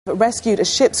Rescued a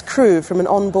ship's crew from an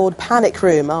onboard panic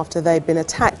room after they'd been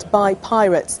attacked by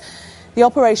pirates. The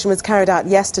operation was carried out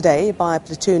yesterday by a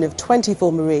platoon of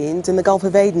 24 Marines in the Gulf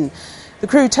of Aden. The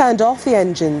crew turned off the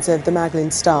engines of the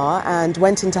Magdalene Star and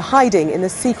went into hiding in the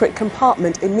secret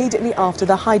compartment immediately after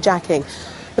the hijacking.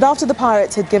 But after the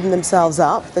pirates had given themselves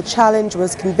up, the challenge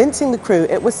was convincing the crew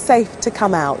it was safe to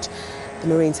come out. The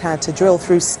Marines had to drill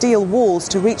through steel walls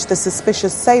to reach the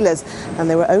suspicious sailors, and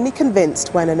they were only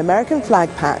convinced when an American flag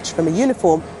patch from a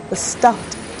uniform was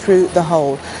stuffed through the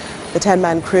hole. The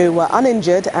 10-man crew were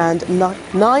uninjured and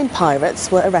 9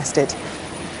 pirates were arrested.